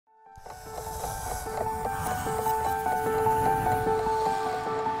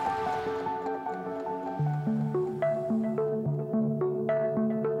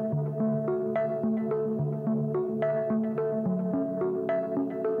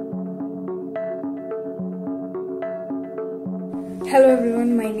Hello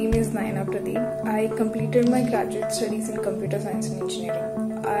everyone, my name is Nayana Pradeep. I completed my graduate studies in computer science and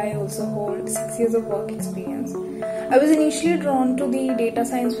engineering. I also hold 6 years of work experience. I was initially drawn to the data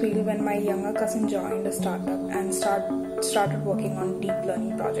science field when my younger cousin joined a startup and started working on deep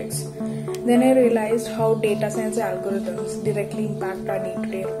learning projects. Then I realized how data science algorithms directly impact our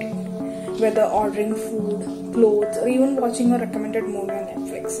day-to-day routine, whether ordering food, clothes, or even watching a recommended movie on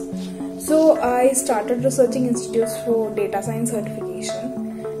Netflix. So I started researching institutes for data science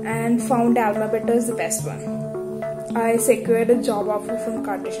certification and found AlmaBetter is the best one. I secured a job offer from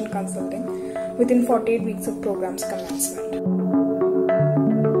Cartesian consulting within 48 weeks of program's commencement.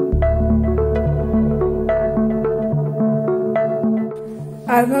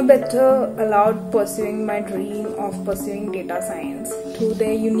 AlmaBetter allowed pursuing my dream of pursuing data science through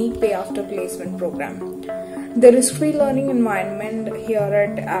their unique pay after placement program. The risk-free learning environment here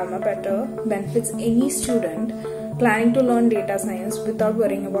at AlmaBetter benefits any student planning to learn data science without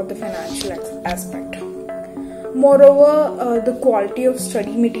worrying about the financial aspect. Moreover, the quality of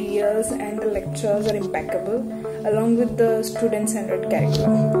study materials and the lectures are impeccable, along with the student-centered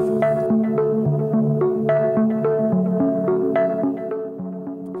curriculum.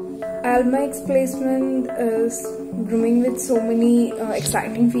 Alma's placement is brimming with so many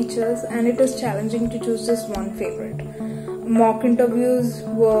exciting features, and it is challenging to choose just one favorite. Mock interviews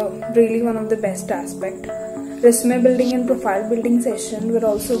were really one of the best aspects. Resume building and profile building sessions were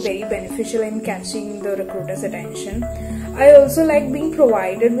also very beneficial in catching the recruiter's attention. I also like being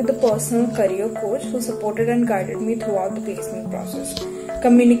provided with a personal career coach who supported and guided me throughout the placement process.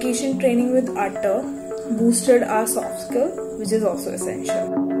 Communication training with Utter boosted our soft skill, which is also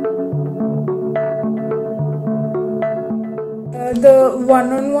essential. The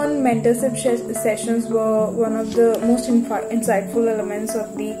one-on-one mentorship sessions were one of the most insightful elements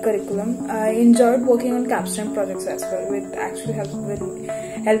of the curriculum. I enjoyed working on capstone projects as well, which actually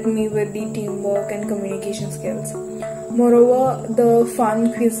helped me with the teamwork and communication skills. Moreover, the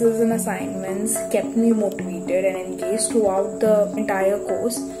fun quizzes and assignments kept me motivated and engaged throughout the entire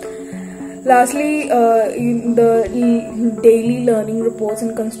course. Lastly, the daily learning reports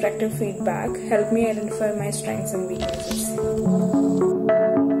and constructive feedback helped me identify my strengths and weaknesses.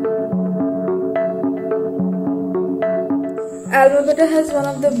 AlmaBetter has one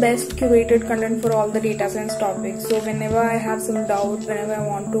of the best curated content for all the data science topics. So whenever I have some doubt, whenever I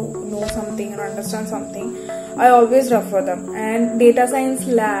want to know something or understand something, I always refer them. And data science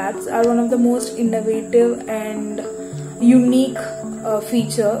labs are one of the most innovative and unique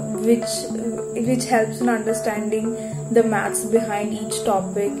feature which helps in understanding the maths behind each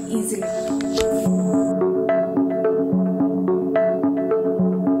topic easily.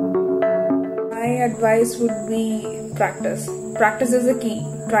 My advice would be practice. Practice is the key.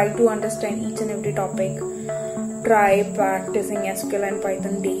 Try to understand each and every topic. Try practicing SQL and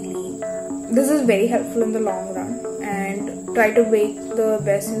Python daily. This is very helpful in the long run, and try to make the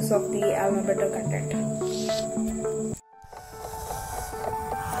best use of the AlmaBetter content.